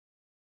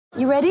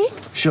You ready?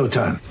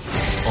 Showtime.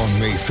 On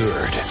May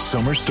 3rd,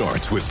 summer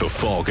starts with The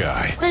Fall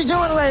Guy. Let's do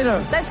it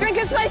later. Let's drink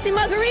a spicy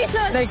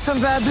margarita. Make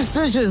some bad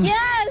decisions.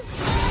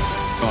 Yes!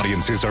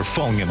 Audiences are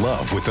falling in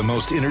love with the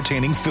most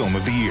entertaining film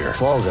of the year.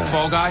 Fall Guy.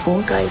 Fall Guy?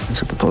 Fall Guy.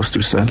 That's what the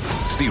poster said.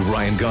 See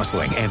Ryan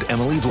Gosling and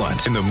Emily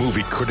Blunt in the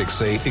movie critics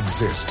say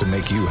exists to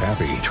make you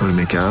happy. Trying to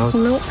make it out?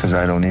 Nope. Because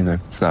I don't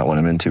either. It's not what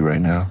I'm into right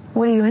now.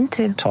 What are you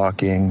into?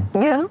 Talking.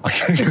 Yeah.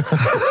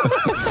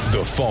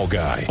 The Fall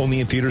Guy.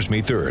 Only in theaters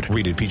May 3rd.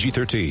 Rated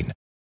PG-13.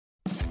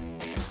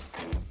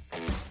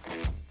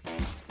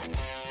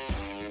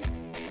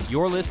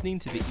 You're listening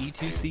to the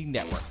E2C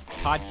Network,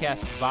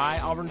 podcasts by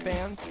Auburn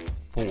fans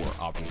for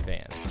Auburn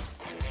fans.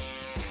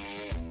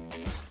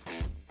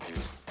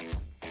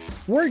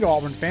 Where you go,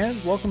 Auburn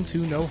fans? Welcome to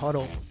No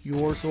Huddle,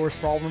 your source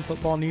for Auburn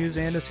football news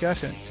and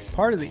discussion,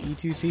 part of the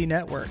E2C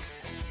Network.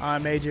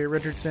 I'm AJ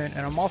Richardson,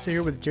 and I'm also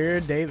here with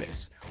Jared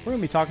Davis. We're going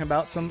to be talking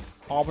about some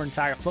Auburn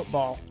Tiger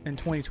football in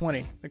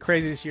 2020, the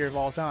craziest year of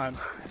all time,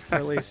 or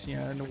at least,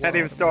 in the world. Hadn't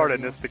even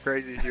started, and it's the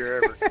craziest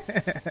year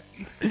ever.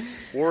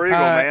 War Eagle,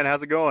 man,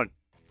 how's it going?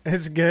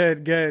 It's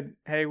good, good.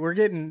 Hey, we're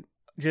getting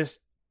just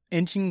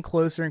inching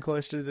closer and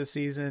closer to the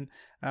season,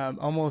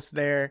 almost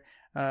there.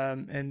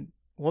 And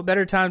what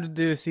better time to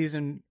do a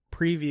season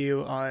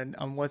preview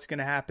on what's going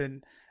to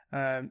happen,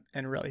 and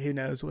really, who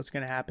knows what's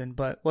going to happen.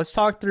 But let's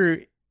talk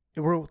through.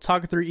 We'll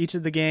talk through each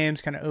of the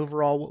games, kind of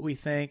overall what we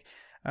think.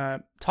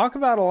 Talk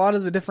about a lot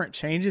of the different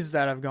changes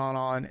that have gone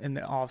on in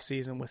the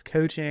offseason with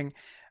coaching,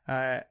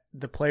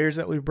 the players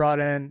that we brought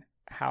in,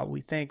 how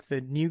we think the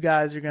new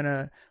guys are going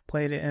to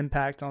play the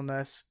impact on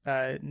this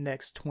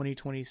next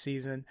 2020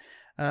 season.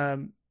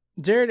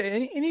 Jared,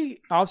 any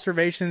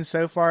observations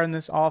so far in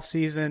this off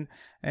season,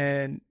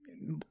 and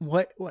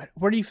what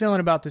are you feeling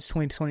about this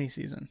 2020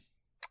 season?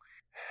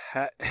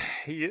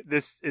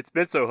 It's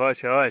been so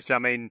hush hush. I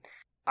mean,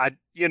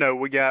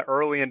 we got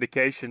early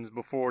indications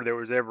before there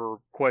was ever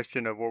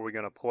question of were we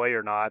going to play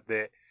or not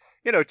that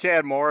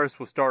Chad Morris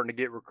was starting to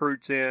get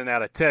recruits in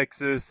out of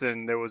Texas,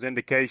 and there was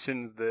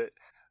indications that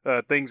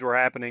things were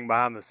happening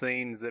behind the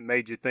scenes that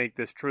made you think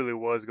this truly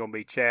was going to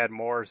be Chad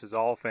Morris's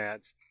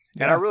offense.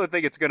 Yeah. And I really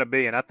think it's going to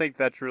be, and I think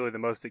that's really the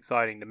most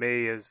exciting to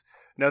me is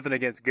nothing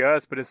against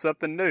Gus, but it's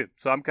something new.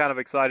 So I'm kind of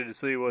excited to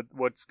see what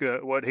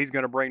he's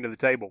going to bring to the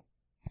table.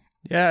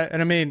 Yeah,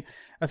 and I mean,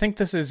 I think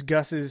this is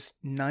Gus's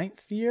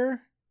 9th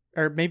year,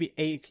 or maybe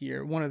 8th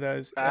year, one of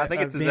those. I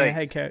think it's his being 8th. A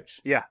head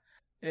coach. Yeah.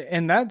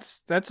 And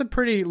that's a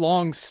pretty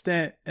long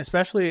stint,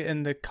 especially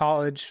in the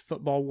college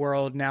football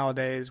world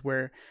nowadays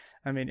where,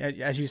 I mean,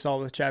 as you saw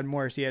with Chad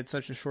Morris, he had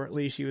such a short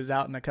leash. He was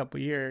out in a couple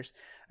of years.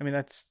 I mean,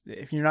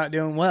 if you're not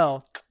doing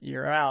well,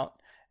 you're out.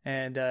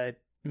 And I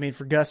mean,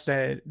 for Gus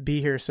to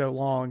be here so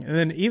long, and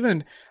then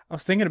even I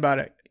was thinking about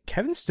it,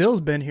 Kevin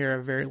Still's been here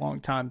a very long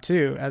time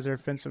too as our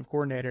defensive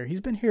coordinator. He's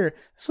been here.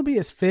 This will be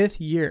his 5th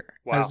year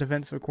as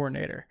defensive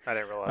coordinator. I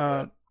didn't realize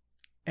that.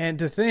 And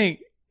to think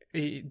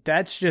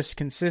that's just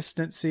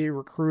consistency,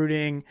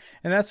 recruiting,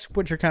 and that's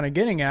what you're kind of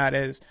getting at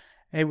is,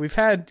 hey, we've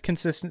had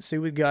consistency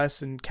with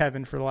Gus and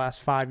Kevin for the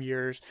last 5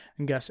 years,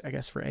 and Gus, I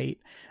guess, for 8.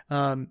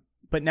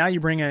 But now you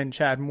bring in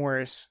Chad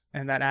Morris,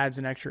 and that adds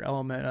an extra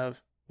element of,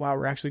 wow,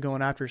 we're actually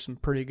going after some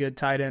pretty good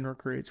tight end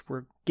recruits.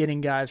 We're getting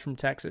guys from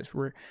Texas.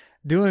 We're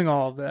doing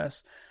all of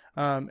this.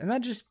 And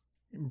that just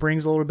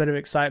brings a little bit of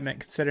excitement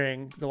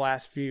considering the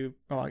last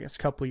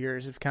couple of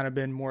years have kind of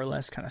been more or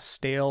less kind of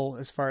stale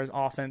as far as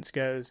offense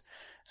goes.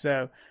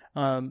 So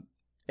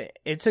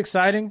it's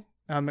exciting.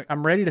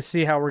 I'm ready to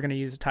see how we're going to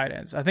use the tight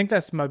ends. I think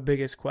that's my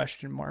biggest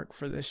question mark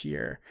for this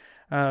year.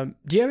 Do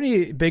you have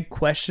any big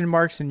question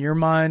marks in your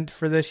mind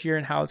for this year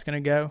and how it's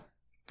going to go?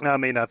 I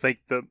mean, I think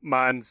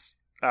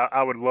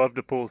I would love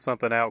to pull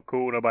something out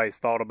cool nobody's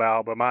thought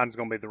about, but mine's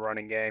going to be the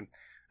running game.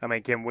 I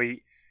mean,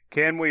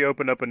 can we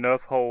open up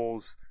enough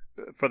holes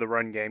for the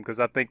run game? Because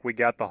I think we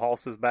got the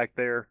horses back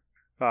there.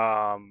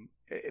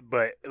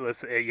 But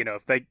listen,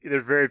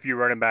 there's very few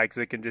running backs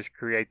that can just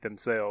create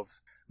themselves.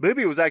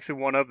 Booby was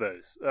actually one of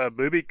those.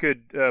 Booby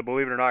could,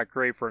 believe it or not,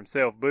 create for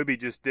himself. Booby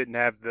just didn't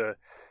have the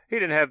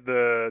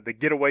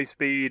getaway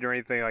speed or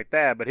anything like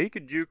that, but he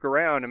could juke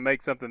around and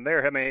make something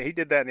there. I mean, he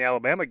did that in the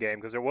Alabama game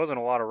because there wasn't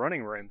a lot of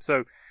running room.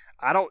 So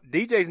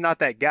DJ's not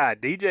that guy.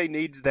 DJ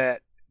needs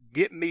that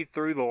get me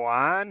through the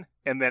line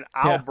and then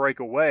I'll break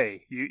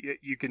away.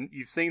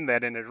 You've seen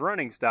that in his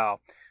running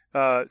style.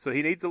 So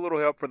he needs a little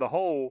help for the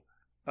hole,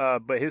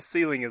 but his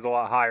ceiling is a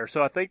lot higher.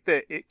 So I think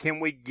that can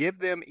we give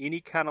them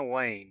any kind of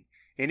lane,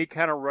 any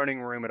kind of running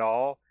room at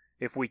all?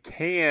 If we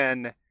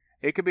can,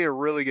 it could be a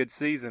really good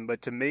season.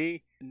 But to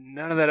me,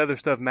 none of that other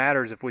stuff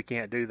matters if we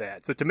can't do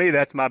that. So to me,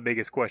 that's my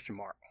biggest question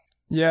mark.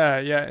 Yeah.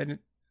 And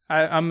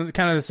I'm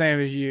kind of the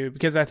same as you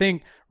because I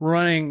think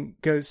running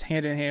goes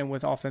hand in hand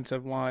with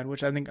offensive line,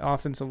 which I think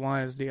offensive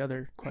line is the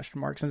other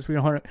question mark since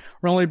we're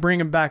only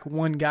bringing back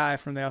one guy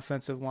from the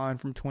offensive line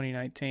from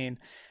 2019.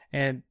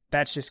 And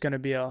that's just going to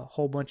be a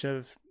whole bunch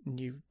of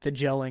the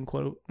gelling,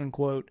 quote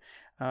unquote,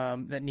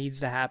 that needs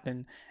to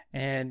happen.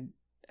 And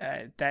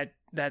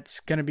that's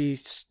going to be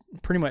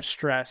pretty much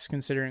stress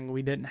considering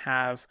we didn't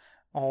have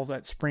all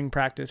that spring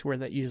practice where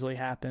that usually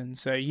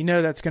happens. So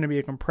that's going to be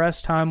a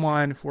compressed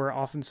timeline for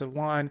offensive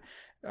line.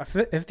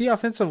 If the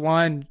offensive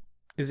line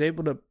is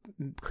able to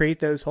create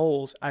those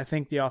holes, I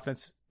think the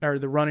offense or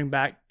the running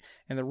back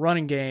and the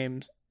running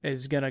games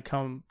is going to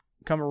come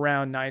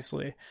around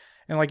nicely.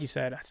 And like you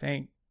said, I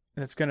think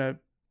that's going to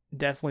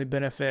definitely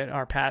benefit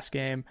our pass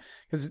game,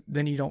 because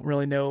then you don't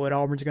really know what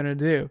Auburn's going to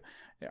do.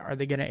 Are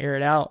they going to air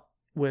it out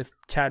with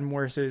Chad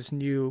Morris's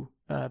new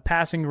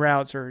passing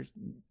routes or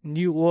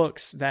new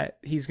looks that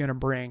he's going to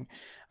bring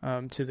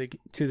to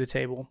the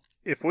table?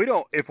 If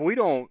we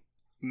don't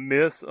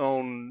miss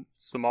on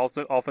some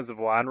offensive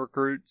line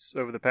recruits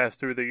over the past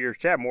 2 or 3 years,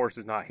 Chad Morris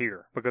is not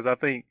here, because I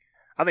think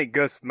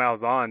Gus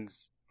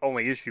Malzahn's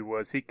only issue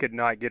was he could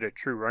not get a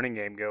true running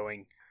game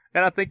going.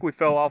 And I think we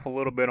fell off a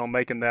little bit on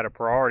making that a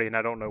priority, and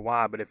I don't know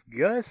why. But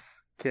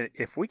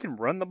if we can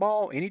run the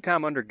ball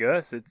anytime under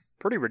Gus, it's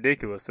pretty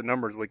ridiculous the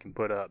numbers we can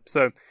put up.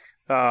 So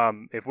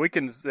if we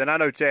can, and I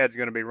know Chad's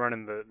going to be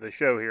running the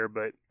show here,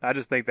 but I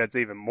just think that's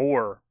even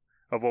more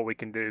of what we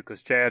can do,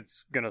 because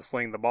Chad's going to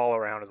sling the ball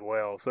around as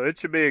well. So it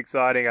should be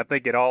exciting. I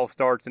think it all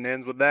starts and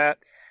ends with that,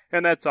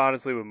 and that's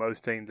honestly with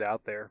most teams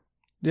out there.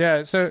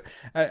 Yeah, so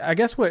I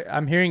guess what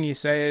I'm hearing you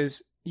say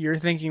is you're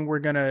thinking we're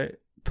going to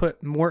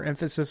put more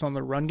emphasis on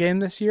the run game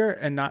this year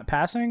and not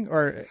passing,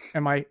 or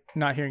am I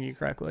not hearing you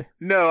correctly?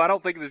 No, I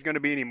don't think there's going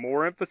to be any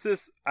more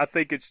emphasis. I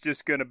think it's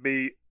just going to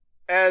be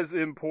as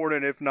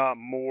important, if not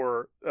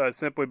more,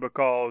 simply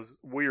because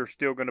we are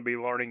still going to be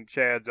learning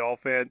Chad's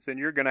offense, and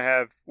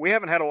we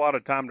haven't had a lot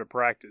of time to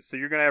practice, so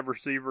you're going to have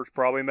receivers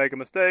probably make a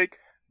mistake,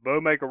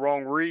 Bo make a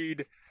wrong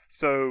read.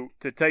 So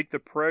to take the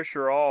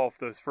pressure off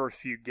those first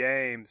few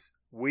games,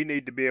 we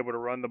need to be able to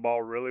run the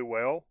ball really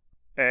well.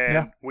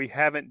 And we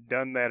haven't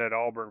done that at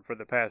Auburn for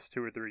the past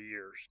 2 or 3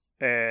 years.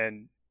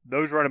 And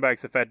those running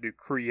backs have had to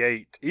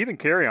create, even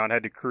Kerryon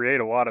had to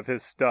create a lot of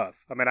his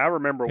stuff. I mean, I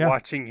remember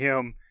watching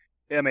him.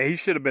 I mean, he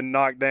should have been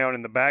knocked down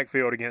in the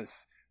backfield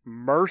against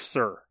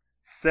Mercer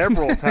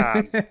several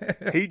times.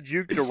 He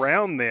juked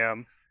around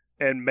them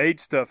and made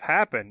stuff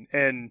happen.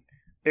 And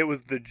it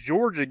was the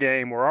Georgia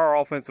game where our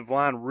offensive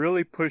line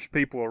really pushed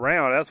people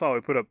around. That's why we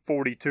put up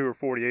 42 or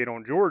 48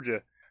 on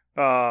Georgia.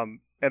 And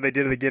they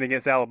did it again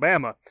against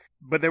Alabama.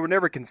 But they were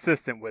never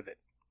consistent with it.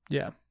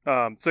 Yeah.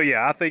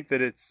 I think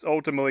that it's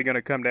ultimately going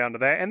to come down to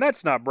that. And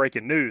that's not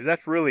breaking news.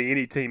 That's really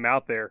any team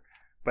out there.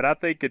 But I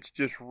think it's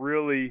just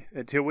really,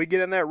 until we get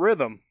in that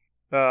rhythm,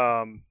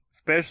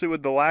 especially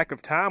with the lack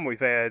of time we've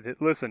had,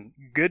 listen,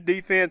 good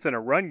defense and a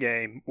run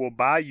game will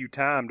buy you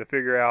time to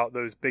figure out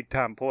those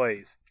big-time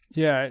plays.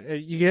 Yeah,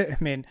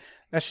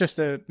 that's just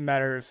a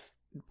matter of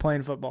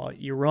playing football.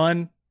 You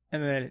run,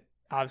 and then it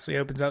obviously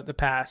opens up the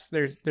pass.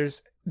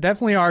 There's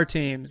definitely are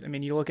teams. I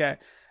mean, you look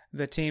at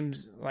the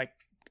teams like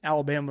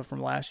Alabama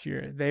from last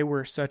year, they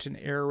were such an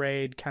air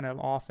raid kind of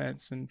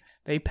offense, and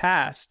they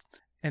passed.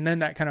 And then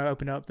that kind of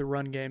opened up the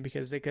run game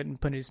because they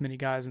couldn't put as many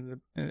guys in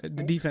the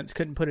defense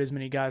couldn't put as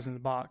many guys in the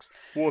box.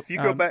 Well, if you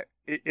go back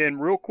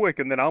and real quick,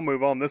 and then I'll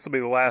move on. This will be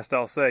the last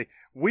I'll say.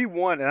 We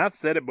won, and I've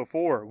said it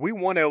before, we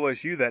won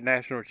LSU that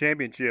national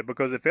championship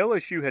because if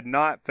LSU had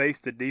not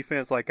faced a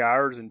defense like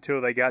ours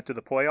until they got to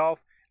the playoff,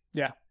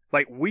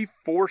 like we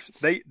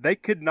forced, they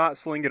could not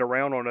sling it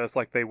around on us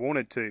like they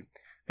wanted to.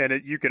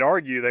 And you could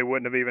argue they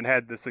wouldn't have even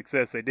had the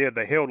success they did.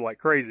 They held like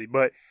crazy.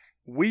 But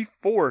we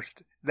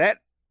forced that.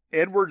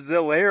 Edward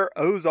Zellaire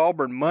owes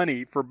Auburn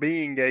money for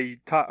being a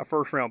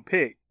first-round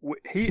pick.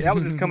 That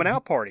was his coming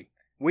out party.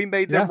 We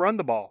made them run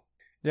the ball.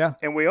 Yeah.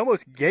 And we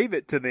almost gave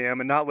it to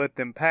them and not let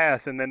them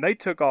pass. And then they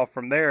took off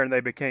from there, and they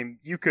became,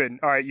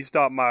 all right, you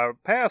stop my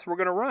pass, we're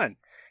going to run.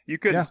 You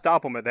couldn't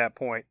stop them at that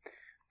point.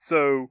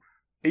 So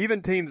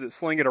even teams that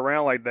sling it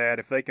around like that,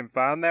 if they can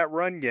find that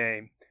run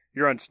game,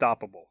 you're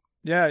unstoppable.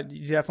 Yeah,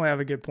 you definitely have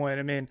a good point.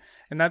 I mean,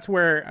 and that's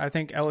where I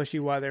think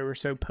LSU, why they were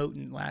so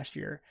potent last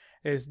year,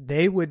 is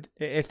they would,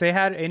 if they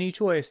had any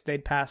choice,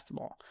 they'd pass the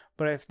ball.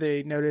 But if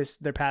they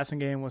noticed their passing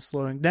game was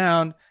slowing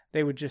down,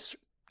 they would just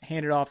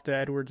hand it off to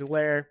Edward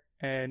Zellaire,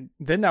 and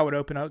then that would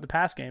open up the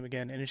pass game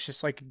again. And it's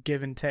just like a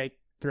give and take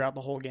throughout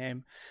the whole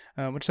game,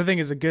 which I think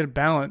is a good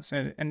balance.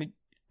 And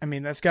I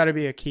mean, that's got to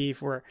be a key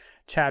for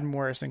Chad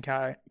Morris and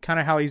kind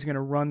of how he's going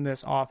to run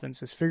this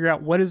offense, is figure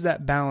out what is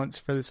that balance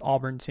for this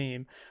Auburn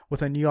team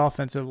with a new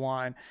offensive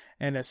line.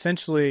 And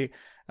essentially,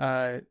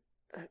 I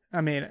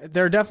mean,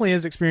 there definitely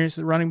is experience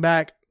at running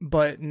back,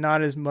 but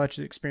not as much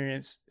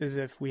experience as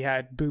if we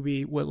had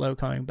Boobie Whitlow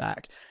coming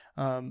back.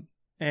 And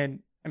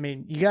I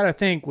mean, you got to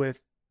think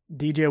with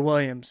DJ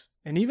Williams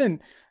and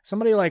even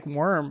somebody like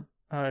Worm,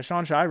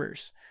 Sean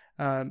Shivers.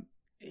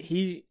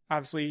 He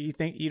obviously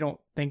you don't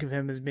think of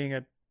him as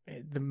being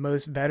the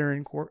most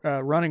veteran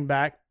running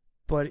back,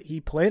 but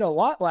he played a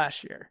lot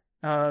last year.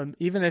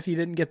 Even if he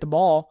didn't get the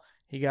ball,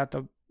 he got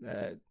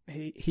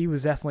he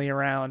was definitely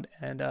around,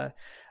 and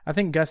I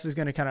think Gus is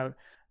going to kind of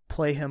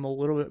play him a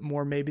little bit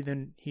more maybe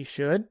than he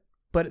should,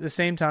 but at the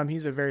same time,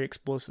 he's a very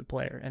explosive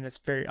player, and it's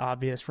very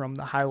obvious from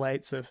the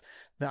highlights of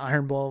the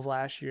Iron Bowl of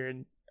last year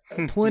and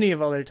plenty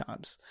of other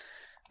times.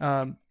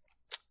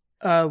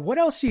 What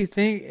else do you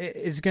think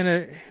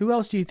who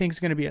else do you think is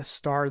gonna be a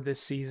star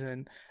this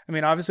season? I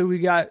mean, obviously we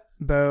got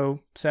Bo,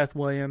 Seth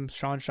Williams,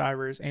 Sean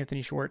Shivers,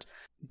 Anthony Schwartz,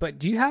 but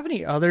do you have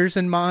any others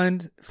in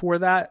mind for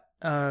that,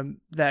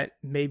 that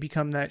may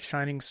become that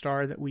shining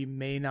star that we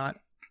may not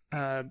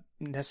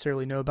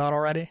necessarily know about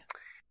already?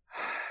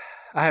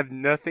 I have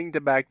nothing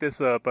to back this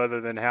up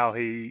other than how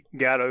he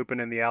got open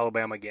in the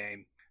Alabama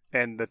game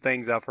and the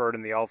things I've heard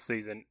in the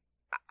offseason.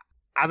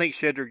 I think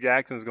Shedrick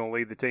Jackson is going to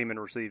lead the team in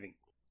receiving.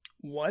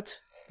 What?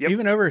 Yep.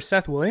 Even over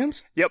Seth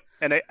Williams? Yep,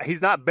 and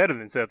he's not better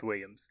than Seth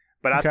Williams.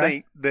 But Okay. I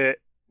think that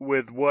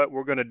with what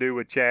we're going to do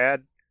with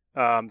Chad,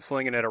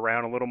 slinging it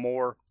around a little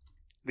more,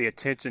 the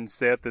attention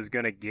Seth is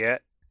going to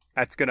get,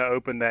 that's going to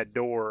open that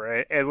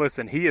door. And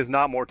listen, he is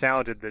not more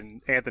talented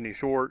than Anthony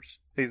Schwartz.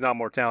 He's not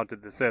more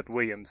talented than Seth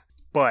Williams.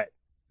 But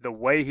the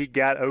way he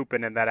got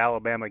open in that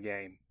Alabama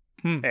game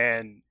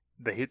and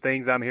the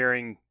things I'm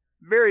hearing,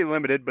 very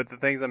limited, but the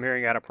things I'm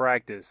hearing out of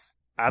practice,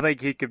 I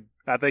think he could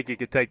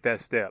take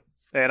that step.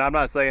 And I'm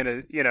not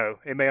saying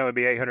it may only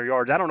be 800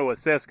 yards. I don't know what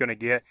Seth's going to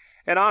get.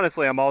 And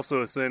honestly, I'm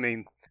also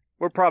assuming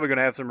we're probably going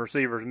to have some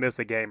receivers miss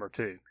a game or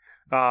two.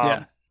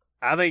 Yeah.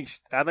 I think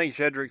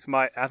Shedrick's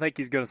I think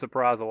he's going to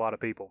surprise a lot of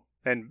people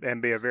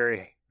and be a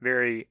very,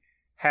 very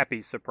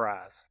happy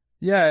surprise.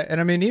 Yeah, and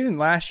I mean, even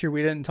last year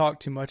we didn't talk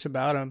too much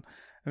about him.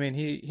 I mean,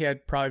 he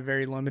had probably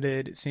very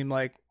limited, it seemed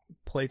like,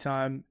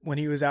 playtime. When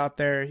he was out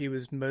there, he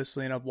was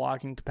mostly in a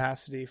blocking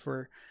capacity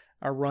for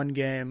a run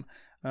game.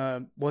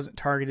 Wasn't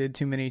targeted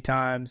too many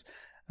times.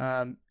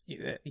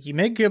 You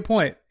make a good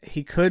point.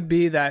 He could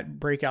be that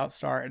breakout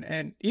star.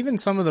 And even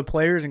some of the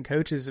players and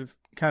coaches have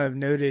kind of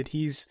noted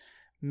he's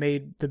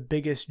made the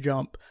biggest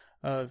jump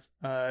of,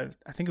 I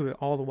think it was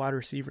all the wide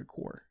receiver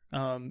core.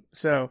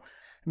 So,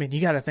 I mean, you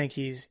got to think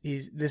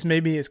this may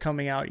be his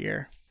coming out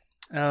year.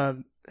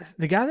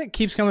 The guy that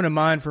keeps coming to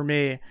mind for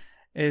me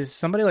is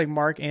somebody like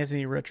Mark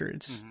Anthony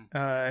Richards.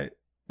 I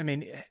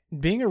mean,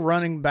 being a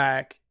running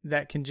back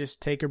that can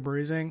just take a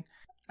bruising,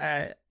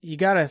 you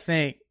got to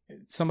think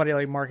somebody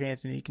like Mark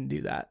Anthony can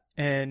do that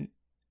and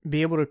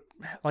be able to,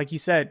 like you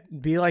said,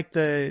 be like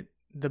the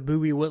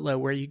Boobie Whitlow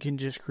where you can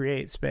just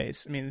create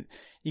space. I mean,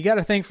 you got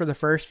to think for the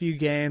first few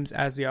games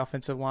as the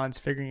offensive line's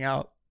figuring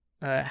out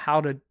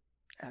how to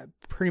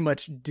pretty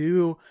much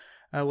do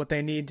what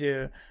they need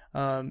to.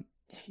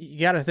 You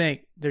got to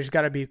think there's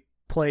got to be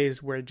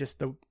plays where just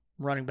the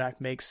running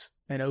back makes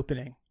an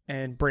opening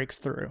and breaks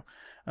through.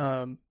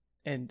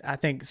 And I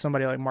think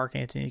somebody like Mark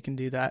Anthony can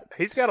do that.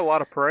 He's got a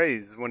lot of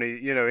praise when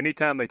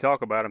anytime they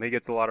talk about him, he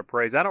gets a lot of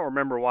praise. I don't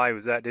remember why he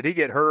was that. Did he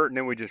get hurt and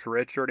then we just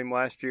redshirted him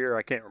last year?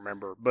 I can't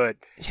remember, but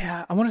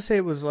yeah, I want to say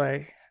it was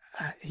like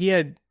he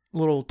had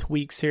little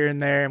tweaks here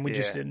and there and we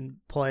just didn't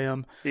play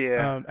him.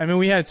 Yeah. I mean,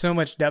 we had so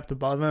much depth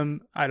above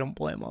him. I don't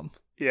blame him.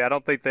 Yeah. I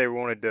don't think they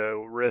wanted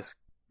to risk,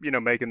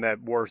 making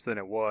that worse than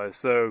it was.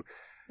 So,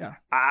 yeah,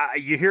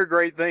 you hear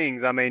great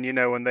things. I mean,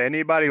 when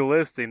anybody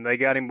lists him, they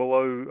got him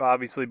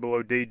obviously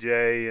below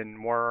DJ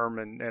and Worm,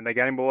 and they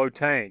got him below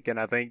Tank. And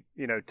I think,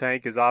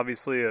 Tank is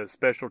obviously a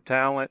special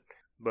talent,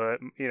 but,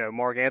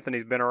 Mark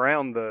Anthony's been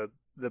around the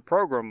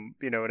program,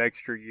 an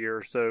extra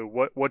year.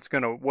 So what's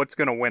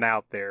gonna win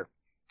out there?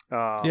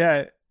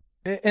 Yeah,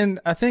 and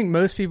I think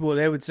most people,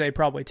 they would say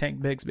probably Tank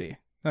Bigsby.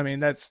 I mean,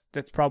 that's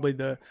probably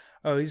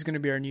he's going to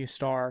be our new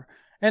star,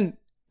 and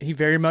he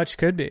very much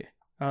could be.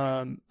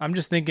 I'm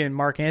just thinking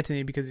Mark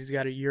Anthony because he's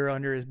got a year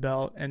under his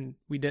belt, and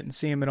we didn't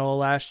see him at all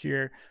last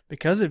year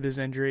because of his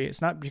injury.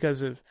 It's not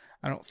because of,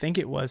 I don't think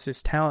it was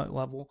his talent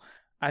level.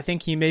 I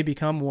think he may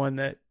become one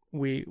that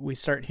we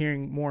start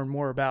hearing more and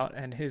more about,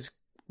 and his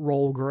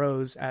role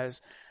grows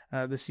as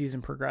the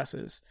season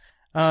progresses.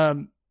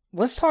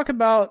 Let's talk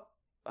about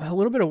a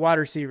little bit of wide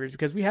receivers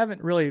because we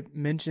haven't really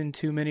mentioned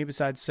too many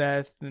besides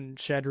Seth and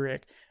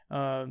Shedrick.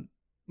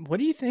 What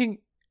do you think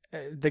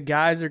the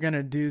guys are going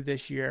to do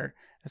this year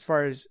as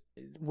far as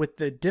with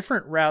the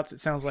different routes? It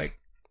sounds like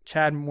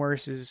Chad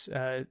Morris is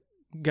going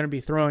to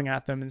be throwing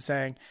at them and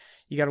saying,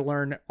 you got to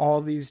learn all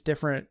these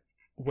different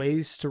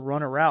ways to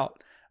run a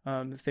route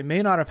that they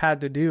may not have had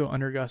to do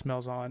under Gus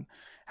Malzahn.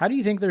 How do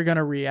you think they're going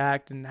to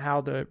react and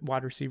how the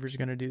wide receivers are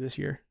going to do this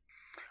year?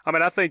 I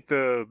mean, I think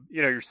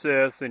your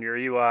Seths and your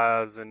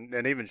Eli's and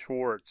even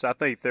Schwartz, I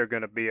think they're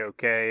going to be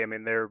okay. I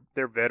mean,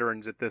 they're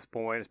veterans at this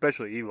point,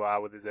 especially Eli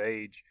with his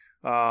age.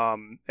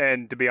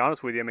 And to be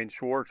honest with you, I mean,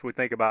 Schwartz, we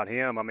think about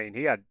him. I mean,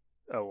 he had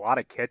a lot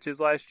of catches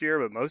last year,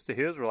 but most of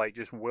his were like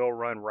just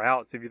well-run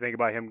routes. If you think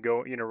about him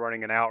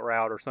running an out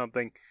route or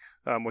something,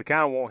 we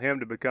kind of want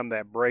him to become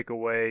that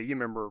breakaway. You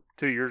remember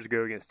 2 years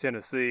ago against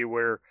Tennessee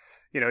where,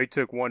 he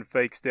took one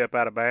fake step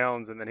out of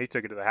bounds and then he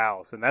took it to the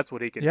house, and that's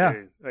what he can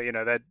do.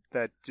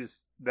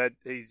 That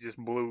he's just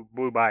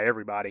blew by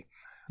everybody.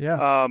 Yeah.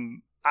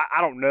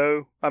 I don't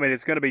know. I mean,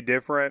 it's going to be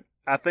different.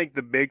 I think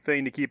the big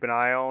thing to keep an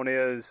eye on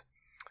is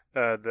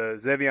the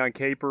Zevion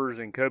Capers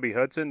and Kobe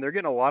Hudson. The're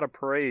getting a lot of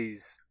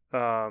praise.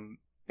 And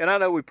I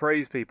know we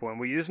praise people and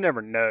we just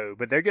never know,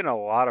 but they're getting a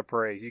lot of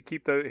praise. You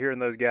keep hearing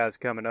those guys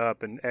coming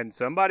up, and there's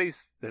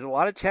a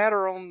lot of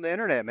chatter on the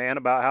internet, man,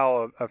 about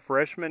how a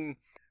freshman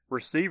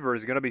receiver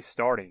is going to be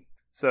starting.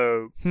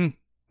 So,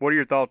 what are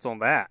your thoughts on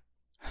that?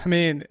 I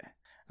mean,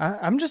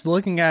 I'm just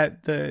looking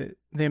at the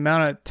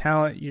amount of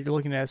talent you're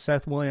looking at.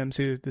 Seth Williams,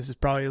 who this is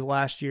probably his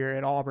last year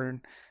at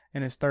Auburn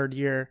in his third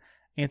year.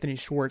 Anthony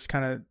Schwartz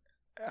kind of,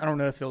 I don't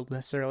know if he'll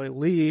necessarily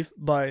leave,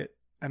 but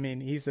I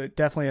mean, he's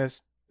definitely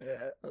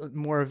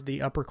more of the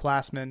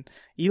upperclassman.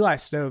 Eli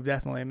Stove,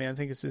 definitely. I mean, I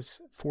think it's his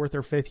 4th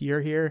or 5th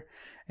year here,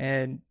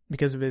 and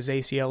because of his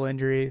ACL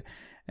injury.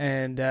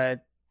 And I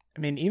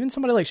mean, even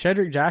somebody like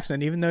Shedrick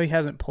Jackson, even though he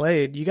hasn't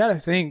played, you got to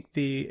think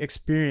the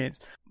experience.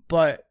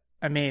 But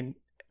I mean,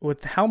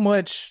 with how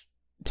much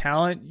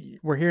talent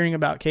we're hearing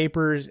about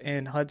Capers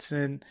and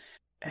Hudson,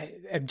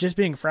 just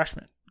being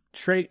freshmen,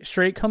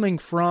 straight coming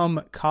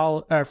from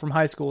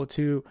high school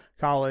to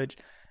college,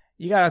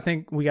 you got to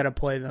think we got to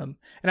play them.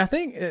 And I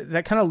think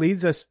that kind of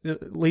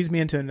leads me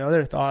into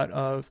another thought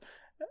of,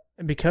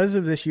 because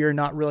of this year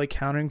not really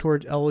counting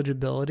towards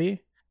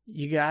eligibility,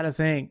 you got to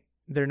think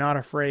they're not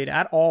afraid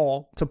at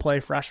all to play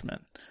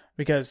freshmen,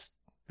 because,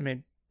 I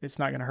mean, it's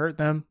not going to hurt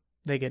them.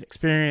 They get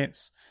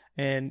experience.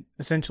 And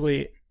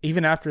essentially,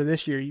 even after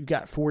this year, you've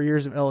got 4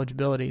 years of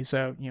eligibility.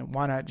 So,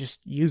 why not just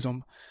use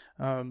them?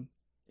 And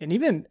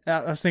even,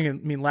 I was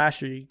thinking, I mean,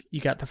 last year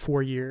you got the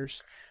 4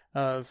 years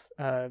of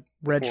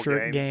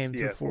redshirt games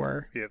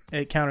before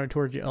it counted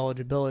towards your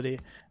eligibility.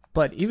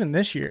 But even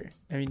this year,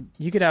 I mean,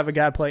 you could have a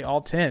guy play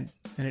all 10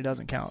 and it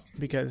doesn't count,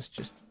 because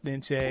just the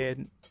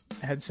NCAA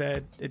had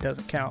said it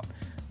doesn't count.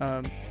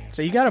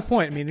 So you got a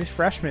point. I mean, these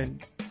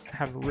freshmen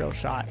have a real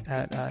shot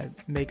at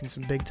making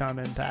some big-time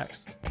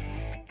impacts.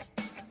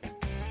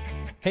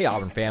 Hey,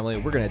 Auburn family,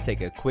 we're going to take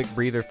a quick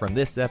breather from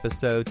this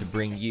episode to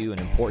bring you an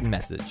important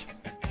message.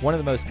 One of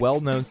the most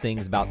well-known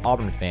things about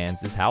Auburn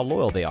fans is how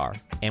loyal they are,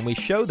 and we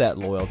show that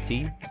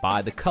loyalty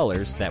by the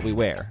colors that we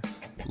wear.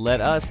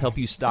 Let us help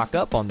you stock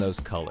up on those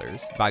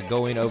colors by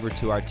going over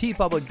to our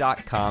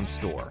tpublic.com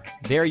store.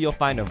 There you'll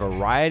find a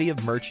variety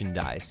of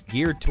merchandise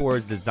geared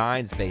towards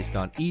designs based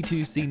on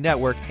E2C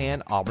Network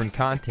and Auburn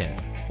content.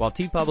 While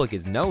TeePublic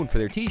is known for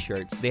their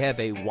t-shirts, they have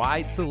a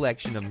wide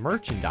selection of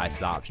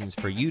merchandise options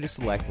for you to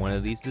select one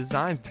of these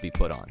designs to be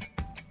put on.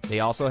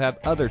 They also have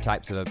other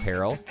types of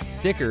apparel,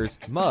 stickers,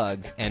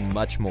 mugs, and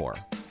much more.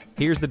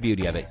 Here's the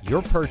beauty of it.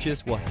 Your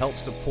purchase will help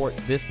support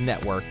this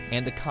network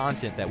and the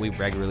content that we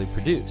regularly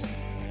produce.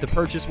 The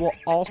purchase will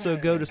also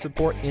go to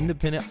support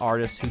independent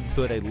artists who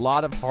put a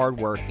lot of hard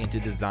work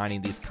into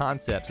designing these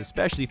concepts,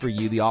 especially for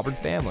you, the Auburn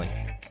family.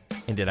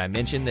 And did I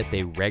mention that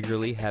they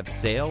regularly have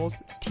sales?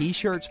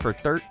 T-shirts for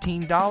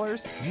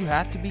 $13? You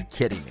have to be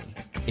kidding me.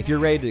 If you're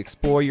ready to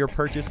explore your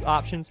purchase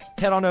options,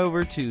 head on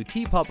over to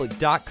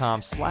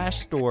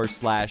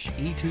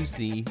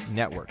tpublic.com/store/E2C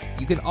Network.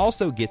 You can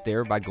also get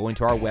there by going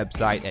to our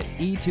website at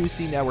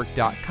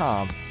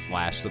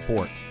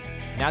e2cnetwork.com/support.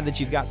 Now that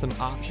you've got some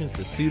options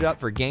to suit up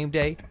for game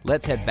day,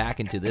 let's head back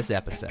into this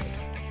episode.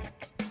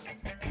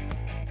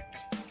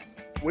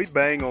 We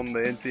bang on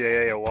the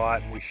NCAA a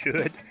lot, and we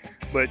should.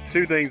 But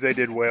two things they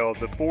did well.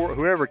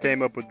 Whoever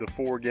came up with the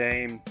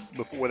 4-game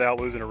without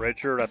losing a red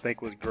shirt, I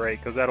think was great,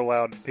 because that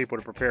allowed people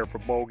to prepare for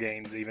bowl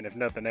games. Even if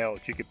nothing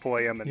else, you could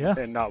play them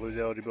and not lose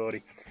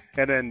eligibility.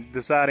 And then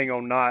deciding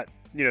on not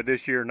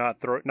this year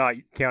not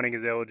counting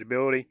as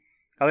eligibility,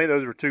 I think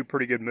those were two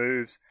pretty good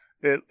moves.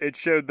 It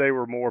showed they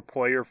were more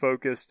player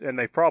focused, and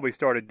they probably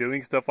started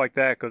doing stuff like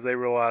that because they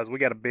realized we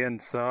got to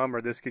bend some,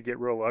 or this could get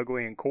real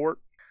ugly in court.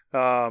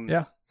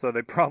 So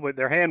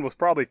their hand was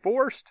probably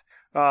forced.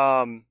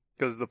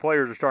 Because the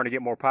players are starting to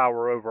get more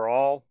power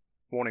overall,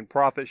 wanting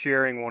profit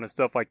sharing, wanting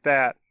stuff like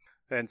that.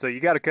 And so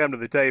you got to come to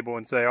the table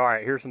and say, all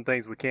right, here's some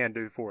things we can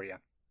do for you.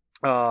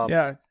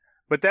 But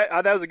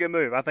that was a good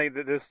move. I think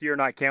that this year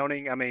not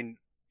counting, I mean,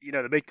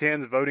 the Big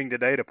Ten's voting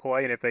today to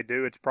play, and if they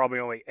do, it's probably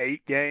only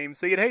 8 games.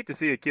 So you'd hate to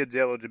see a kid's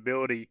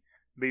eligibility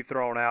be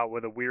thrown out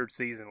with a weird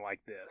season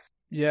like this.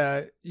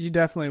 Yeah, you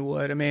definitely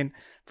would. I mean,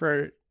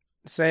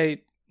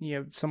 say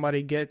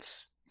somebody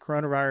gets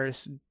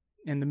coronavirus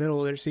in the middle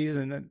of their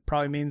season, that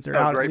probably means they're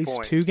out at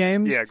least 2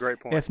 games. Yeah,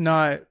 great point. If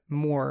not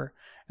more.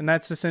 And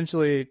that's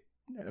essentially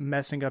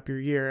messing up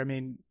your year. I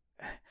mean,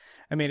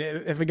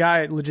 if a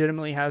guy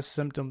legitimately has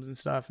symptoms and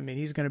stuff, I mean,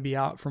 he's going to be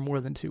out for more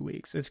than 2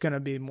 weeks. It's going to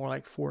be more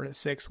like 4 to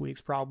 6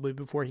 weeks probably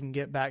before he can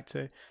get back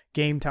to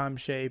game time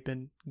shape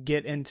and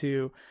get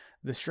into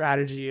the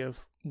strategy of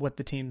what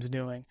the team's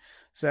doing.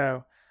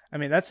 So, I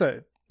mean, that's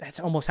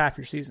almost half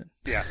your season.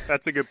 Yeah,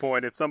 that's a good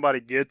point. If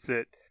somebody gets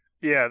it,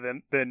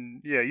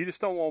 then you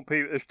just don't want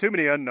people. There's too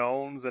many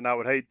unknowns, and I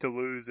would hate to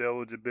lose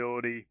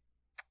eligibility.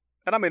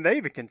 And I mean, they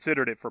even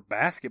considered it for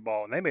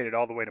basketball, and they made it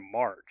all the way to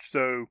March.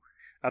 So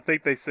I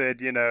think they said,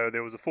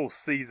 there was a full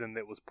season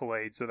that was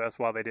played, so that's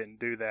why they didn't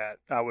do that.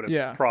 I would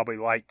have probably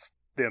liked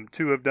them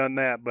to have done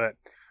that, but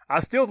I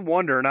still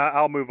wonder, and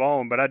I'll move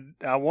on, but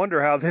I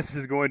wonder how this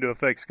is going to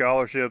affect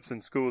scholarships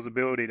and schools'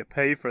 ability to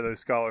pay for those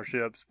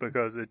scholarships,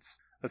 because it's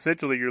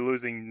essentially you're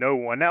losing no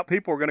one. Now,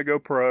 people are going to go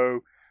pro.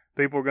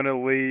 People are going to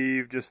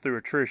leave just through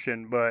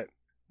attrition, but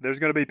there's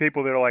going to be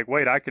people that are like,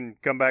 wait, I can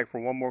come back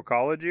for one more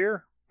college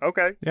year?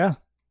 Okay. Yeah.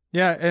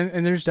 Yeah,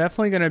 and there's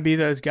definitely going to be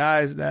those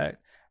guys that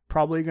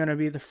probably going to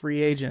be the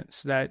free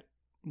agents that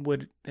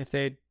would, if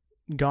they'd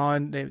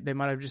gone, they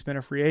might have just been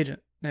a free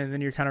agent. And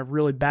then you're kind of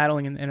really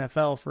battling in the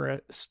NFL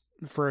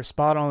for a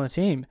spot on the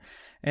team.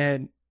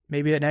 And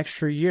maybe an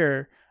extra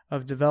year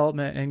of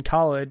development in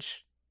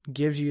college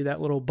gives you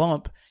that little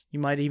bump. You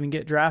might even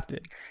get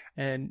drafted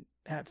and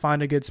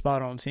find a good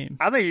spot on the team.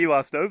 I think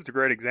Eli Stove's a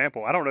great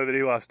example. I don't know that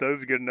Eli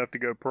Stove's good enough to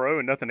go pro,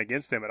 and nothing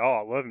against him at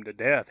all. I love him to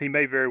death. He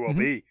may very well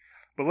be.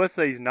 But let's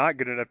say he's not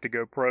good enough to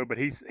go pro, but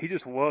he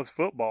just loves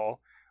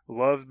football,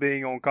 loves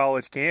being on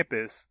college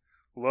campus,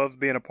 loves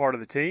being a part of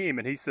the team,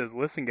 and he says,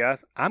 listen,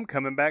 guys, I'm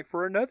coming back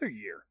for another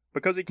year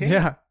because he can.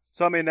 Yeah.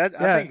 So, I mean, I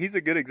think he's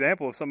a good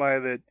example of somebody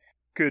that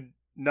could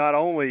not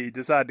only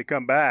decide to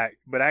come back,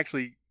 but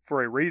actually,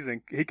 for a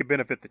reason, he could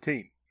benefit the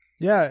team.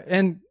 Yeah,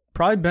 and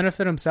probably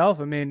benefit himself.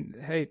 I mean,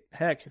 hey,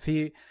 heck, if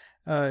he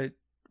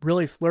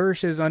really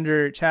flourishes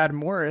under Chad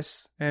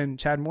Morris, and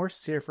Chad Morris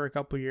is here for a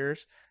couple of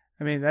years,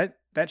 I mean,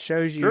 that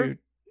shows you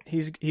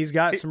he's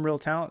got some real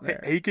talent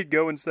there. He could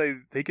go and say,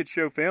 he could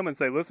show film and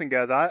say, listen,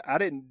 guys, I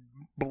didn't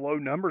blow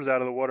numbers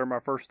out of the water my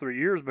first 3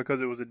 years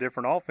because it was a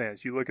different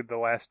offense. You look at the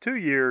last 2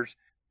 years,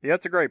 yeah,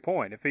 that's a great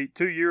point. If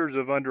 2 years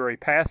of under a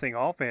passing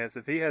offense,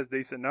 if he has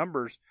decent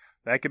numbers,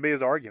 that could be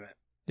his argument.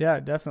 Yeah,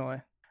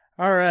 definitely.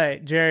 All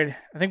right, Jared,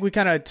 I think we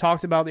kind of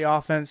talked about the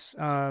offense.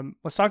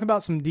 Let's talk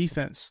about some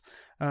defense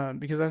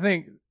because I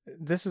think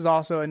this is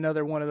also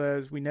another one of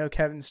those. We know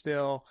Kevin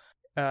Steele,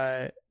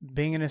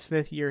 being in his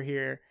 5th year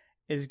here,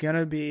 is going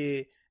to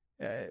be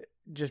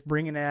just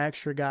bringing in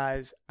extra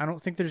guys. I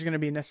don't think there's going to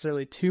be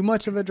necessarily too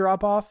much of a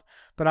drop-off,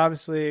 but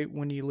obviously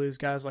when you lose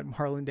guys like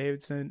Marlon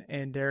Davidson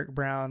and Derek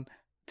Brown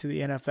to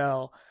the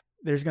NFL,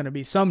 there's going to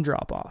be some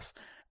drop-off.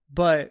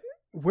 But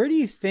where do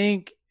you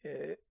think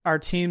our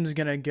team's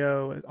going to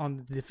go on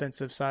the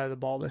defensive side of the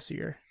ball this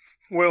year?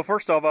 Well,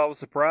 first off, I was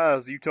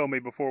surprised. You told me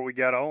before we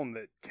got on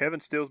that Kevin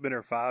Steele's been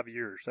here 5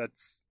 years.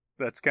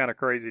 That's kind of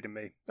crazy to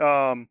me.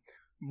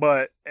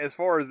 But as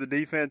far as the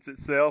defense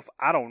itself,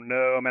 I don't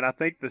know. I mean, I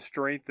think the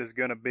strength is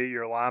going to be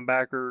your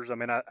linebackers. I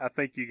mean, I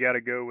think you got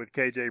to go with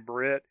KJ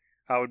Britt.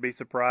 I would be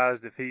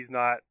surprised if he's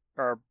not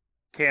our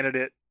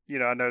candidate. You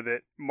know, I know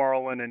that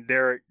Marlon and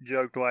Derek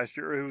joked last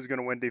year who was going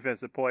to win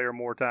defensive player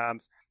more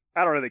times.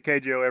 I don't know that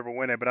KJ will ever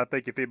win it, but I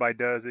think if anybody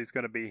does, it's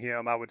going to be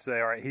him. I would say,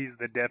 all right, he's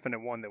the definite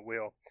one that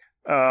will.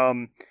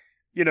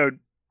 You know,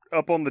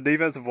 up on the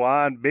defensive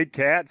line, Big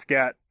Cat's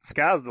got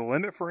sky's the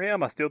limit for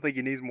him. I still think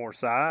he needs more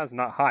size,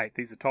 not height.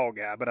 He's a tall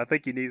guy, but I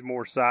think he needs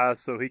more size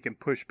so he can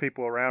push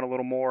people around a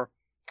little more.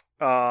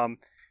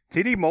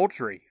 TD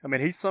Moultrie, I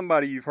mean, he's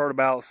somebody you've heard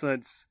about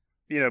since,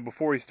 you know,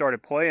 before he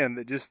started playing,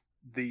 that just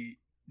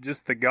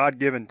the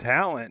God-given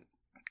talent,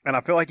 and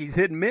I feel like he's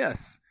hit and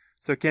miss.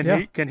 So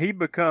can he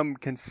become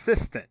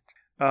consistent?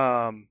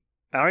 I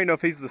don't even know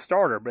if he's the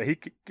starter, but I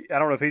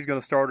don't know if he's going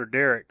to start or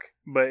Derek.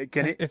 But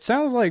can he? It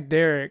sounds like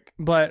Derek,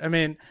 but I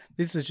mean,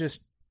 this is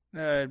just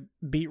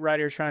beat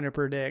writers trying to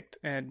predict,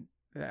 and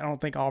I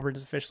don't think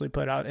Auburn's officially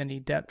put out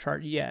any depth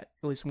chart yet,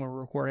 at least when we're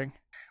recording.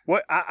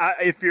 What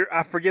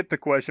I forget the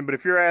question, but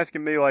if you're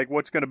asking me like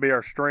what's going to be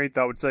our strength,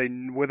 I would say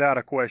without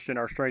a question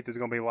our strength is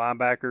going to be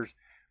linebackers.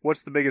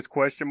 What's the biggest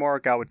question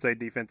mark? I would say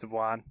defensive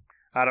line.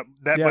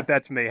 But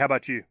that's me. How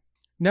about you?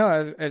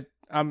 No,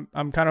 I'm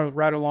kind of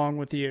right along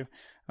with you.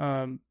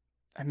 I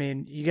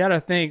mean, you got to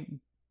think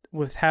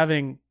with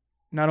having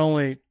not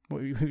only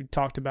what we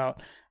talked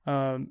about,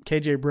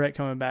 KJ Britt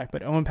coming back,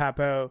 but Owen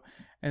Papo,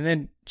 and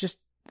then just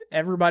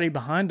everybody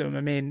behind him.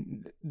 I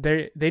mean,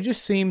 they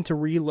just seem to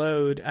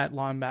reload at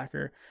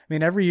linebacker. I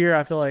mean, every year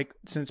I feel like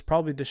since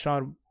probably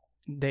Deshaun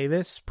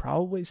Davis,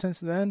 probably since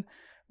then,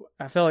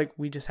 I feel like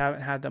we just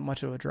haven't had that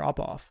much of a drop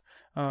off.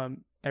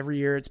 Every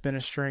year it's been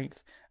a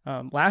strength.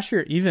 Last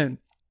year even,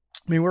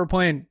 I mean, we were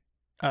playing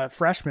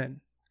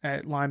freshmen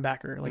at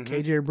linebacker like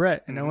KJ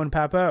Britt and Owen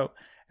Papo,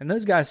 and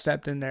those guys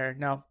stepped in there.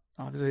 Now,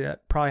 obviously,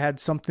 that probably had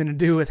something to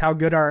do with how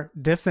good our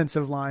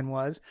defensive line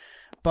was,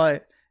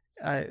 but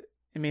I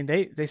mean,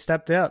 they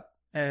stepped up,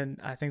 and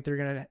I think they're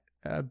going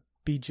to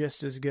be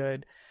just as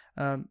good.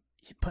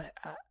 But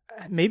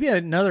maybe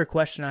another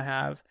question I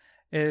have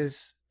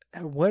is,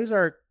 what is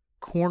our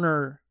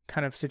corner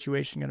kind of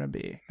situation going to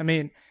be? I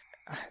mean,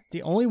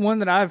 the only one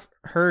that I've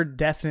heard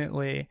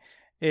definitely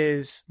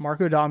is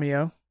Marco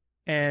Damio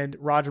and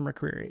Roger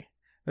McCreary.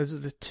 Those are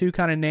the two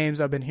kind of names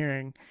I've been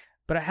hearing,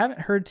 but I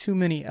haven't heard too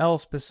many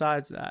else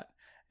besides that.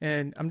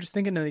 And I'm just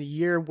thinking of the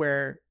year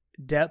where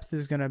depth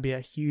is going to be a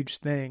huge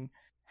thing.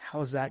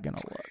 How is that going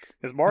to look?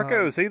 Is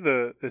Marco, is he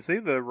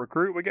the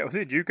recruit we got? Was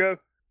he a JUCO?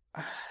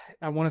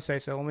 I want to say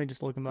so. Let me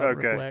just look him up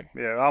real quick.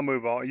 Yeah, I'll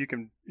move on. You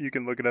can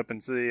look it up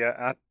and see.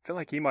 I feel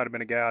like he might have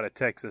been a guy out of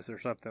Texas or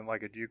something,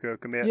 like a JUCO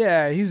commit.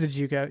 Yeah, he's a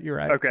JUCO. You're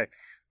right. Okay.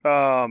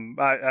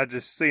 I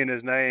just seeing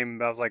his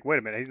name, I was like, wait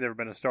a minute, he's never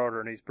been a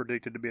starter, and he's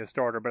predicted to be a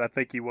starter, but I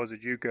think he was a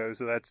JUCO,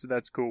 so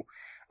that's cool.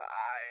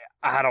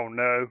 I don't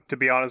know, to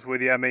be honest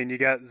with you. I mean, you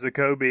got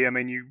Zacoby. I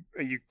mean,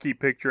 you keep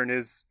picturing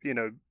his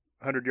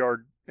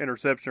 100-yard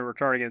interception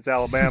return against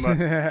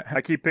Alabama.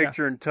 I keep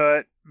picturing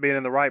Tut being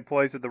in the right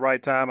place at the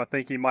right time. I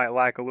think he might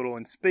lack a little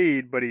in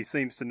speed, but he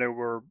seems to know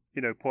where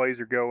plays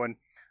are going.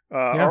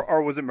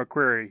 Or was it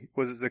McCreary?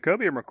 Was it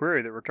Zacoby or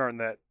McCreary that returned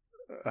that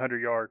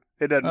 100-yard?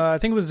 It doesn't. I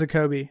think it was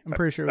Zacoby. I'm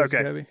pretty sure it was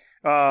okay.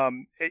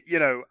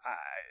 Zacoby.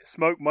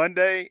 Smoke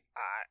Monday.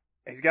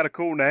 He's got a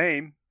cool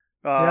name.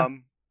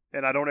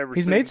 And I don't ever.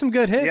 He's made some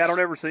good hits. Yeah, I don't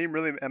ever see him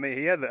really. I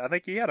mean, I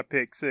think he had a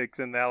pick six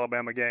in the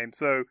Alabama game,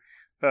 so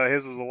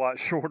his was a lot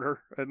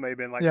shorter. It may have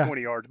been like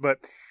 20 yards, but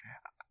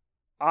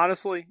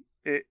honestly,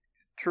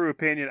 true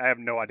opinion, I have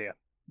no idea.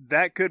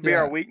 That could be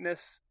our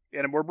weakness,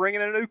 and we're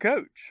bringing in a new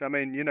coach. I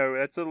mean,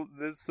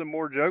 there's some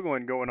more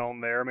juggling going on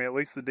there. I mean, at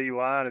least the D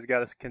line has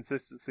got a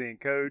consistency in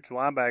coach.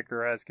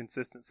 Linebacker has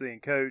consistency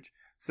in coach.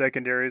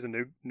 Secondary is a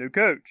new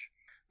coach.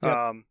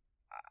 Yep.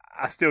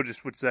 I still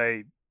just would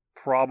say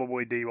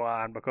probably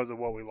D-line because of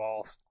what we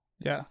lost.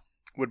 Yeah.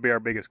 Would be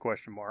our biggest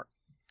question mark.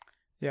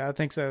 Yeah, I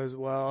think so as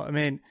well. I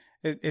mean,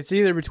 it's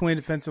either between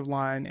defensive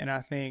line and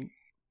I think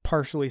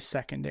partially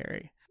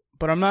secondary.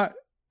 But I'm not,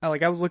 I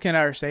was looking at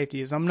our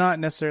safeties. I'm not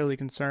necessarily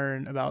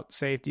concerned about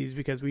safeties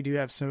because we do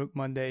have Smoke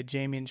Monday,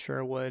 Jamie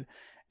Sherwood,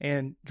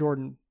 and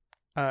Jordan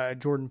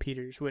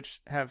Peters,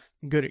 which have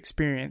good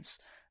experience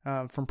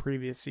from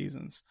previous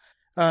seasons.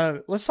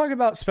 Let's talk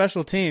about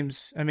special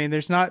teams. I mean,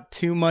 there's not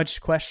too much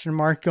question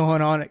mark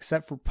going on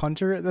except for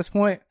punter at this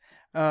point.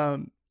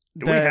 Do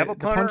we have a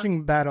punter? The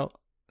punching battle.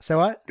 So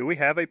what? Do we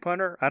have a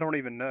punter? I don't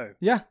even know.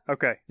 Yeah.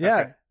 Okay.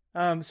 Yeah.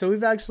 Okay. So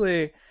we've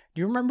actually,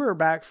 do you remember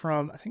back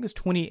from, I think it was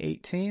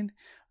 2018,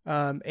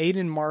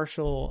 Aiden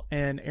Marshall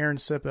and Aaron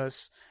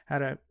Sipas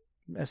had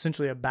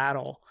essentially a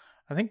battle.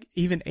 I think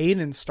even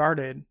Aiden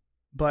started,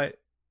 but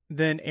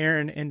then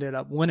Aaron ended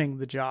up winning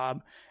the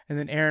job. And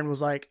then Aaron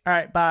was like, all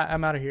right, bye,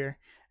 I'm out of here.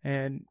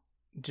 And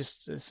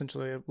just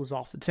essentially was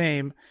off the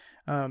team.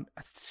 I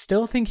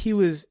still think he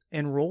was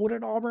enrolled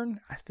at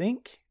Auburn. I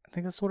think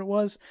that's what it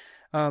was.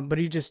 But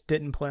he just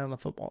didn't play on the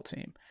football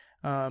team.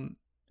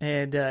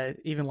 And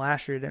even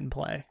last year didn't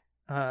play.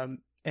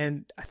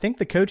 And I think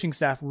the coaching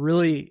staff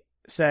really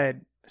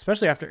said,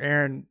 especially after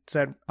Aaron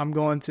said, I'm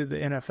going to the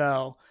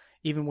NFL,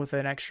 even with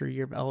an extra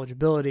year of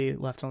eligibility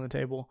left on the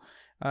table,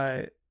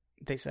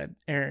 they said,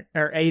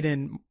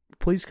 Aiden,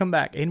 please come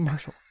back. Aiden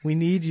Marshall, we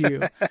need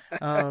you.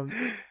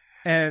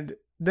 And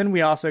then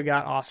we also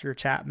got Oscar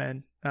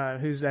Chapman,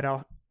 who's that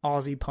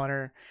Aussie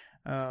punter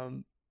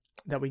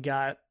that we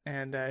got,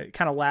 and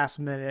kind of last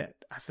minute,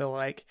 I feel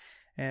like.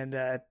 And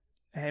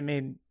I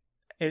mean,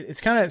 it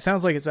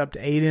sounds like it's up to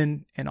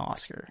Aiden and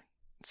Oscar.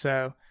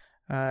 So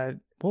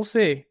we'll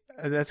see.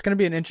 That's going to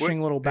be an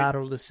interesting little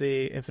battle to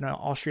see if an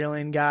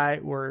Australian guy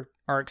or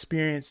our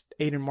experienced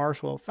Aiden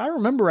Marshall, if I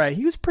remember right,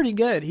 he was pretty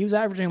good. He was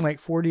averaging like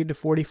 40 to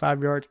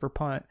 45 yards per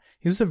punt.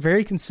 He was a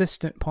very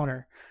consistent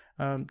punter,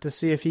 to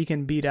see if he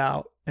can beat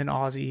out an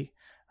Aussie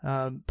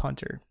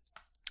punter.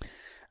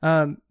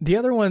 The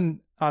other one,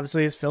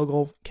 obviously, is field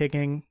goal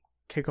kicking,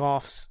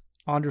 kickoffs.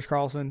 Andres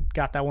Carlson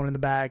got that one in the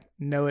bag.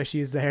 No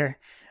issues there.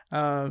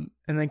 And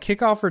then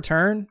kickoff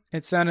return,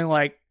 it sounded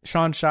like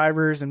Sean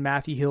Shivers and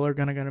Matthew Hill are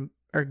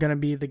gonna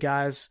be the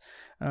guys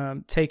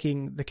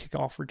taking the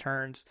kickoff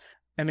returns.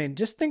 I mean,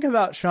 just think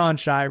about Sean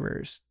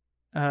Shivers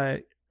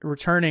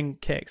returning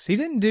kicks. He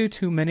didn't do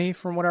too many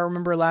from what I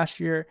remember last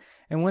year,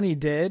 and when he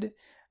did,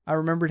 I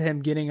remembered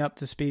him getting up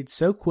to speed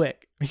so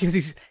quick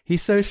because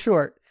he's so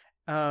short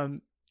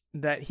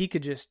that he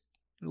could just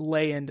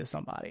lay into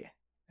somebody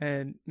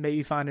and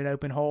maybe find an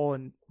open hole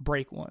and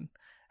break one.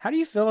 How do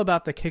you feel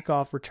about the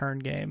kickoff return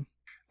game?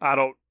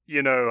 I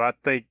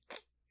think,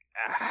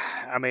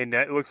 I mean,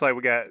 it looks like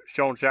we got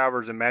Sean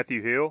Shivers and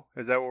Matthew Hill.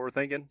 Is that what we're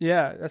thinking?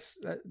 Yeah,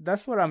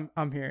 that's what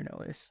I'm hearing at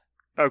least.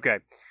 Okay.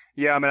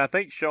 Yeah, I mean, I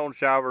think Sean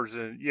Shivers,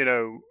 and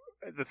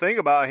the thing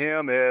about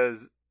him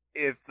is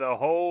if the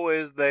hole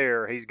is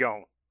there, he's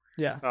gone.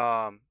 Yeah.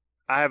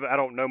 I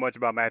don't know much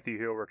about Matthew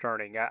Hill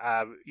returning.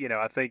 I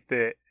think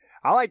that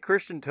I like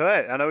Christian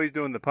Tutt. I know he's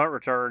doing the punt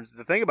returns.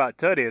 The thing about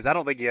Tutt is I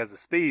don't think he has the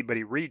speed, but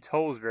he reads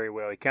holes very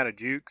well. He kind of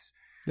jukes.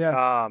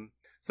 Yeah.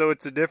 So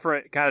it's a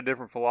different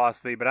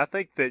philosophy, but I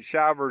think that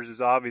Shivers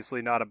is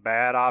obviously not a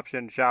bad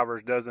option.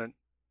 Shivers doesn't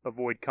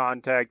avoid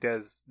contact,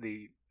 as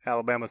the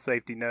Alabama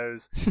safety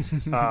knows.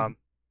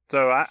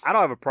 So I don't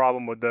have a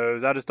problem with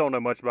those. I just don't know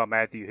much about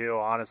Matthew Hill,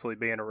 honestly,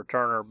 being a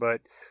returner,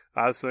 but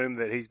I assume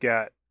that he's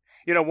got,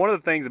 one of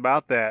the things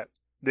about that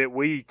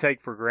we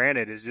take for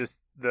granted is just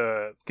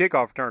the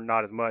kickoff return,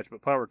 not as much,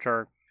 but punt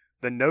return,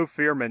 the no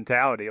fear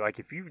mentality. Like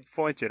if you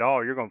flinch at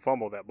all, you're going to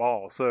fumble that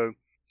ball. So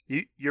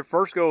your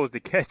first goal is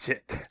to catch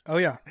it. Oh,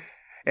 yeah.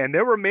 And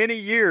there were many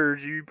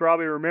years you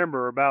probably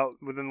remember about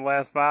within the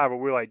last 5 where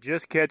we're like,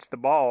 just catch the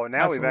ball. And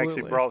now Absolutely. We've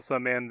actually brought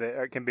some in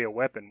that can be a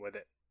weapon with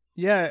it.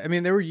 Yeah, I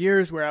mean, there were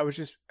years where I was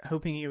just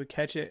hoping he would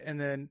catch it and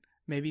then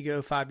maybe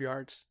go 5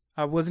 yards.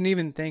 I wasn't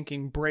even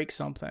thinking break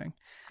something.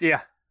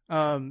 Yeah.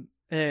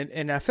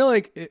 And I feel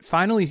like it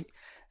finally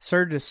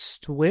started to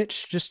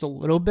switch just a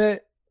little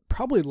bit,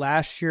 probably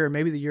last year or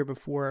maybe the year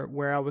before,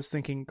 where I was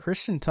thinking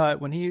Christian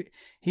Tutt, when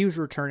he was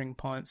returning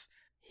punts,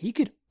 he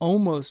could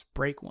almost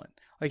break one.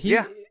 Like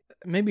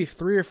maybe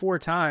 3 or 4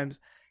 times,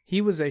 he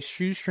was a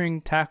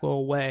shoestring tackle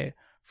away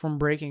from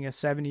breaking a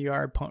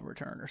 70-yard punt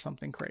return or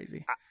something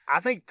crazy. I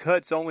think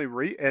Tut's only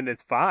and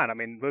it's fine. I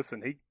mean,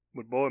 listen, he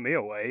would blow me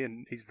away,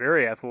 and he's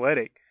very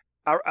athletic.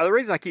 The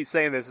reason I keep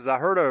saying this is I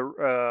heard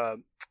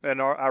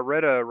I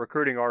read a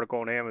recruiting article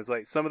on him. It's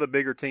like some of the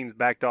bigger teams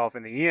backed off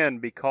in the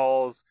end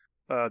because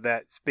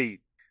that speed.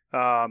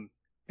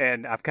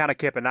 And I've kind of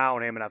kept an eye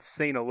on him, and I've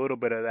seen a little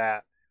bit of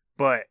that.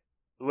 But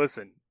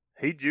listen,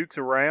 he jukes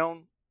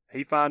around,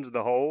 he finds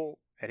the hole,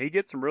 and he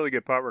gets some really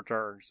good punt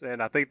returns.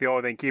 And I think the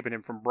only thing keeping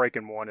him from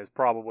breaking one is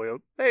probably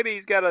maybe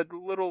he's got a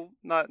little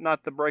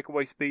not the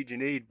breakaway speed you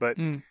need, but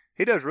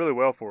he does really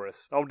well for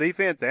us on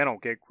defense and on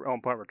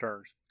punt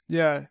returns.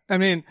 Yeah, I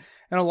mean,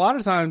 and a lot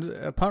of times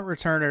a punt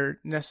returner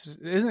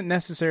isn't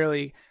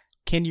necessarily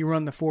can you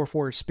run the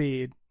 4.4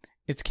 speed.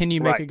 It's can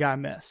you make a guy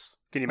miss.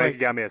 Can you make a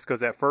guy miss? Because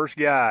that first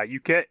guy,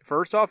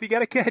 first off, you got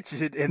to catch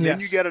it, and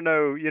then you got to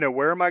know,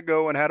 where am I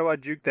going? How do I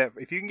juke that?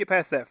 If you can get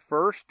past that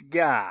first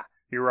guy,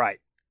 you're right.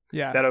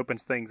 Yeah, that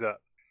opens things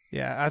up.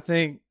 Yeah, I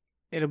think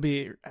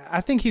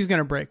he's going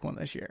to break one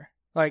this year.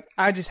 Like,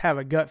 I just have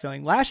a gut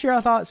feeling. Last year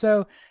I thought so,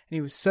 and he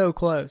was so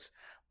close.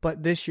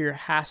 But this year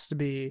has to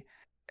be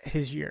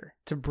his year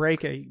to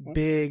break a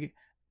big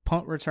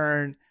punt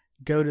return,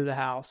 go to the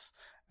house.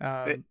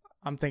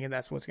 I'm thinking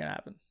that's what's going to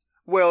happen.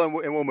 Well, and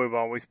we'll move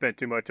on. We spent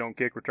too much on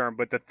kick return,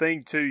 but the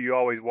thing too, you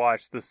always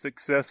watch the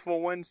successful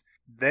ones.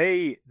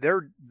 They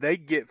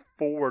get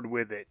forward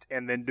with it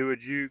and then do a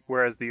juke,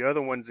 whereas the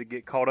other ones that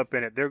get caught up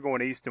in it, they're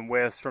going east and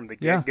west from the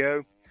get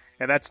go,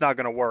 and that's not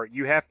going to work.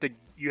 You have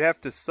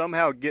to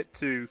somehow get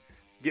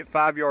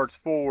 5 yards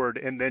forward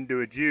and then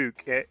do a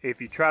juke.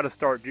 If you try to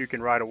start juking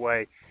right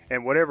away,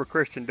 and whatever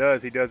Christian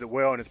does, he does it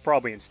well, and it's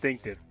probably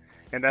instinctive,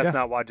 and that's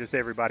not why just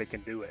everybody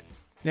can do it.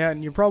 Yeah,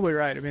 and you're probably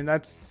right. I mean,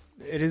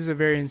 it is a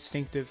very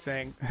instinctive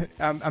thing.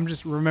 I'm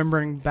just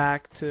remembering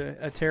back to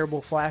a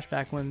terrible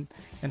flashback when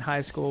in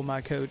high school,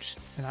 my coach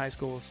in high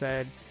school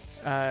said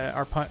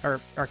our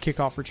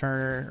kickoff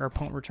returner or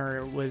punt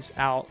returner was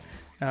out.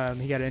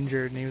 He got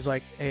injured, and he was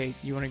like, "Hey,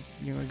 you want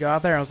to go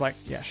out there?" I was like,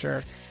 "Yeah,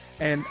 sure."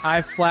 And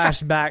I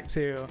flashed back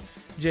to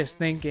just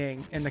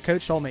thinking, and the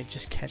coach told me,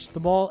 just catch the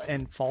ball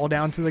and fall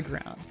down to the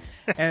ground.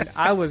 And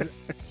I was,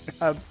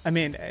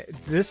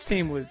 this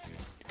team was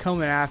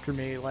coming after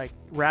me like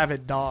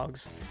rabid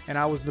dogs, and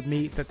I was the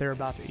meat that they're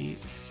about to eat.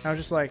 And I was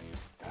just like,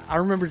 I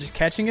remember just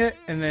catching it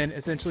and then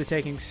essentially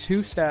taking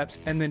 2 steps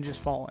and then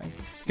just falling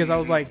because I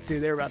was like,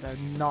 dude, they're about to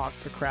knock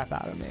the crap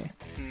out of me.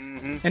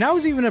 Mm-hmm. And I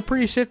was even a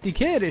pretty shifty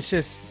kid. It's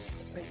just,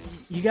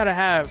 you got to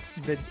have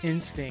the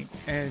instinct,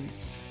 and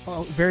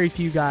very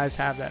few guys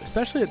have that,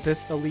 especially at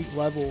this elite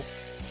level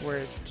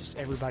where just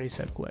everybody's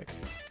so quick.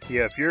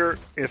 Yeah,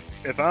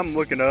 if I'm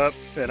looking up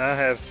and I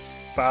have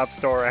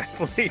 5-star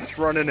athletes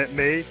running at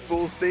me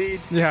full speed,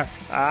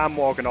 I'm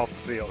walking off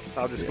the field.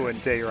 I'll just go ahead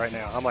and tell you right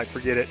now. I'm like,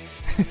 forget it.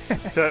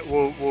 This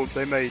will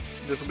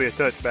be a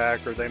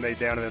touchback, or they may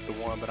down it at the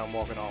 1, but I'm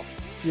walking off.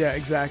 Yeah,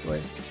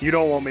 exactly. You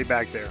don't want me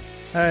back there.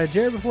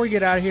 Jared, before we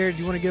get out of here, do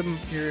you want to give them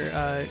your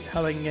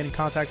how they can get in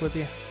contact with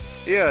you?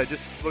 Yeah,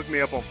 just look me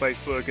up on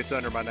Facebook. It's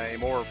under my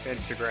name, or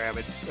Instagram.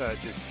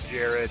 It's just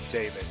Jared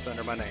Davis,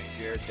 under my name,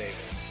 Jared Davis.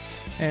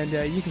 And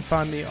you can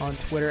find me on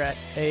Twitter at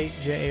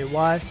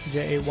AJAY_.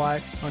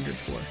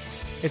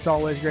 It's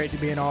always great to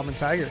be an Auburn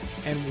Tiger,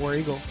 and War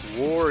Eagle.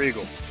 War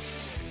Eagle.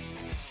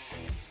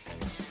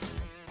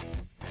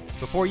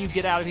 Before you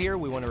get out of here,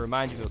 we want to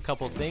remind you of a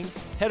couple of things.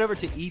 Head over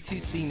to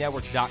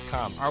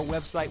e2cnetwork.com, our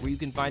website where you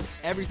can find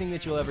everything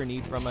that you'll ever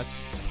need from us,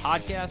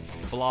 podcasts,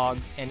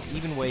 blogs, and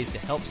even ways to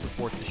help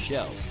support the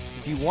show.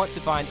 If you want to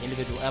find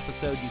individual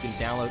episodes, you can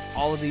download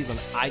all of these on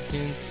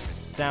iTunes,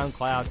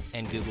 SoundCloud,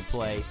 and Google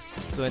Play.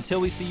 So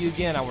until we see you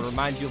again, I want to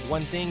remind you of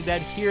one thing,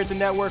 that here at the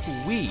network,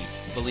 we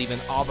believe in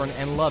Auburn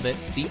and love it.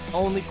 The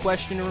only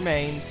question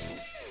remains,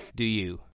 do you?